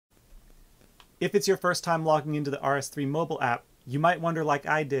If it's your first time logging into the RS3 Mobile app, you might wonder, like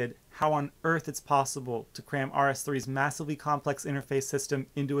I did, how on earth it's possible to cram RS3's massively complex interface system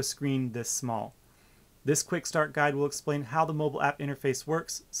into a screen this small. This QuickStart guide will explain how the mobile app interface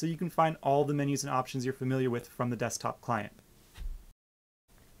works so you can find all the menus and options you're familiar with from the desktop client.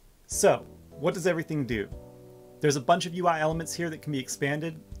 So, what does everything do? There's a bunch of UI elements here that can be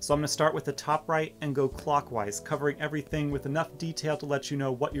expanded, so I'm going to start with the top right and go clockwise, covering everything with enough detail to let you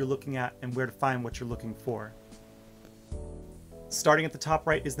know what you're looking at and where to find what you're looking for. Starting at the top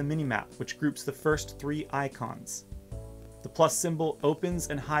right is the minimap, which groups the first 3 icons. The plus symbol opens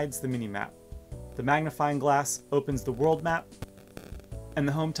and hides the minimap. The magnifying glass opens the world map, and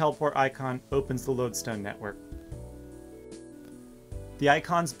the home teleport icon opens the lodestone network. The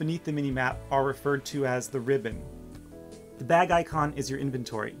icons beneath the minimap are referred to as the ribbon. The bag icon is your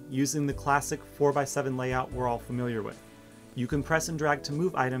inventory, using the classic 4x7 layout we're all familiar with. You can press and drag to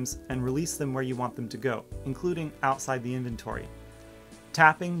move items and release them where you want them to go, including outside the inventory.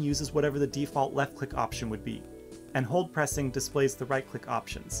 Tapping uses whatever the default left-click option would be, and hold pressing displays the right-click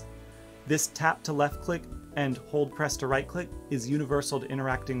options. This tap to left-click and hold press to right-click is universal to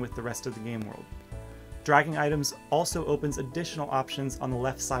interacting with the rest of the game world. Dragging items also opens additional options on the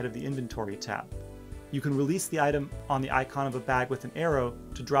left side of the inventory tab. You can release the item on the icon of a bag with an arrow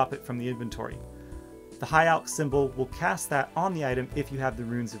to drop it from the inventory. The high alch symbol will cast that on the item if you have the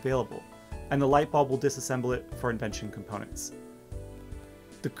runes available, and the light bulb will disassemble it for invention components.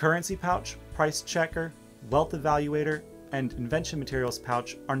 The currency pouch, price checker, wealth evaluator, and invention materials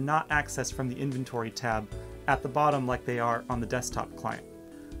pouch are not accessed from the inventory tab at the bottom like they are on the desktop client.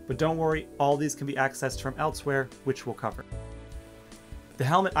 But don't worry, all these can be accessed from elsewhere, which we'll cover. The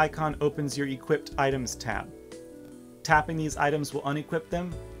helmet icon opens your equipped items tab. Tapping these items will unequip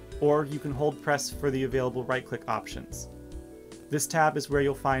them, or you can hold press for the available right-click options. This tab is where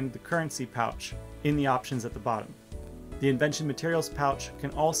you'll find the currency pouch in the options at the bottom. The invention materials pouch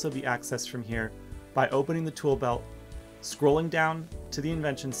can also be accessed from here by opening the tool belt, scrolling down to the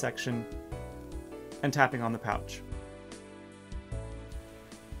invention section, and tapping on the pouch.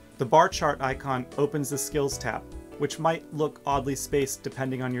 The bar chart icon opens the skills tab, which might look oddly spaced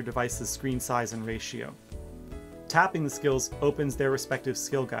depending on your device's screen size and ratio. Tapping the skills opens their respective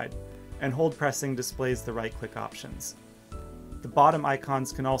skill guide, and hold pressing displays the right-click options. The bottom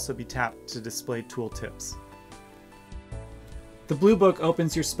icons can also be tapped to display tooltips. The blue book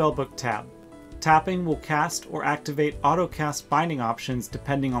opens your spellbook tab. Tapping will cast or activate auto-cast binding options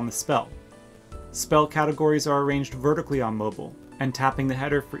depending on the spell. Spell categories are arranged vertically on mobile, and tapping the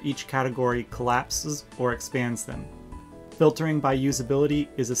header for each category collapses or expands them. Filtering by usability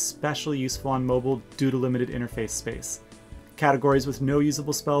is especially useful on mobile due to limited interface space. Categories with no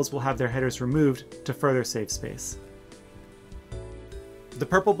usable spells will have their headers removed to further save space. The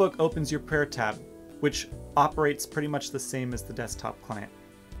purple book opens your prayer tab, which operates pretty much the same as the desktop client.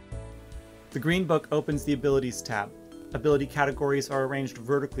 The green book opens the abilities tab. Ability categories are arranged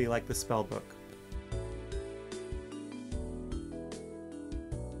vertically like the spell book.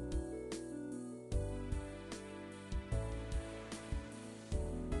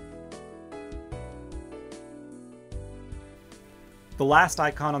 The last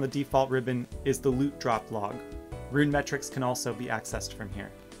icon on the default ribbon is the loot drop log. Rune metrics can also be accessed from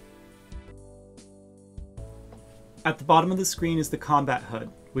here. At the bottom of the screen is the combat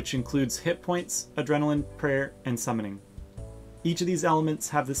HUD, which includes hit points, adrenaline, prayer, and summoning. Each of these elements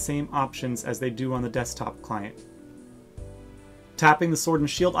have the same options as they do on the desktop client. Tapping the sword and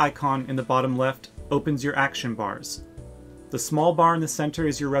shield icon in the bottom left opens your action bars. The small bar in the center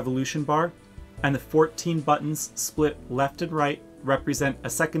is your revolution bar, and the 14 buttons split left and right represent a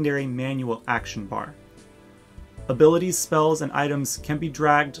secondary manual action bar. Abilities, spells, and items can be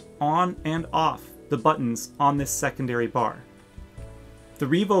dragged on and off the buttons on this secondary bar. The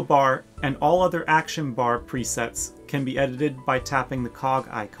Revo bar and all other action bar presets can be edited by tapping the cog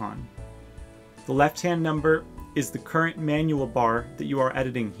icon. The left-hand number is the current manual bar that you are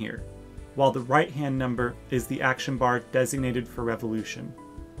editing here, while the right-hand number is the action bar designated for revolution.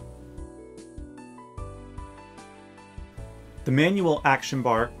 The manual action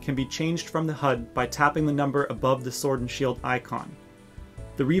bar can be changed from the HUD by tapping the number above the sword and shield icon.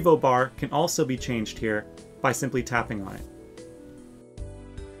 The Revo bar can also be changed here by simply tapping on it.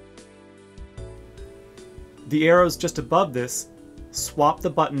 The arrows just above this swap the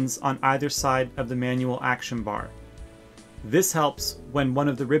buttons on either side of the manual action bar. This helps when one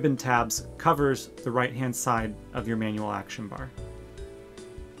of the ribbon tabs covers the right-hand side of your manual action bar.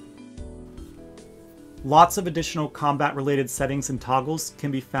 Lots of additional combat-related settings and toggles can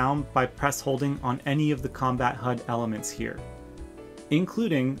be found by press holding on any of the combat HUD elements here.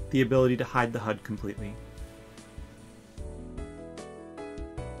 including the ability to hide the HUD completely.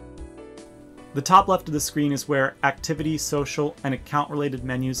 The top left of the screen is where activity, social, and account-related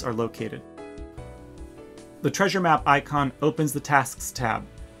menus are located. The treasure map icon opens the Tasks tab.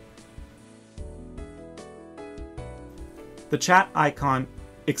 The chat icon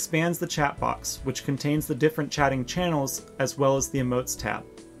expands the chat box, which contains the different chatting channels as well as the emotes tab.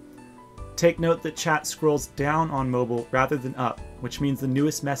 Take note that chat scrolls down on mobile rather than up, which means the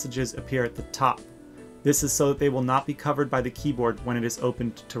newest messages appear at the top. This is so that they will not be covered by the keyboard when it is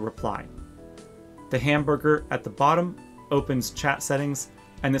opened to reply. The hamburger at the bottom opens chat settings,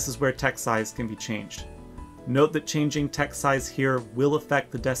 and this is where text size can be changed. Note that changing text size here will affect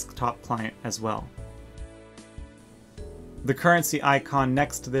the desktop client as well. The currency icon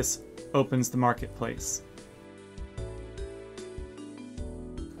next to this opens the marketplace.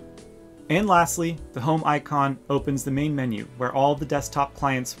 And lastly, the home icon opens the main menu, where all the desktop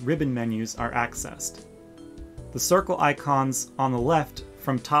client's ribbon menus are accessed. The circle icons on the left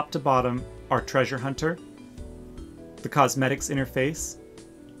from top to bottom are Treasure Hunter, the Cosmetics interface,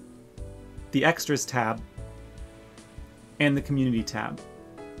 the Extras tab, and the Community tab.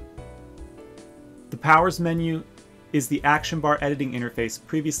 The Powers menu is the action bar editing interface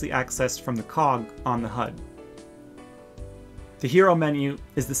previously accessed from the cog on the HUD. The Hero menu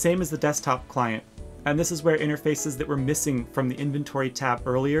is the same as the desktop client, and this is where interfaces that were missing from the Inventory tab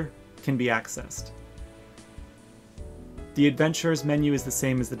earlier can be accessed. The Adventures menu is the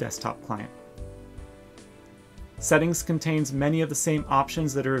same as the desktop client. Settings contains many of the same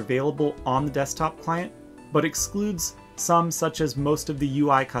options that are available on the desktop client, but excludes some such as most of the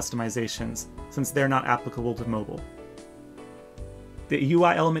UI customizations, since they're not applicable to mobile. The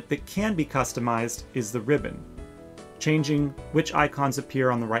UI element that can be customized is the ribbon, changing which icons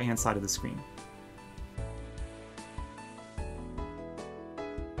appear on the right-hand side of the screen.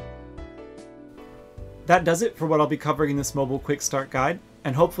 That does it for what I'll be covering in this mobile quick start guide,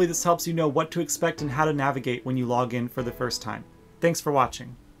 and hopefully this helps you know what to expect and how to navigate when you log in for the first time. Thanks for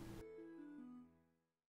watching.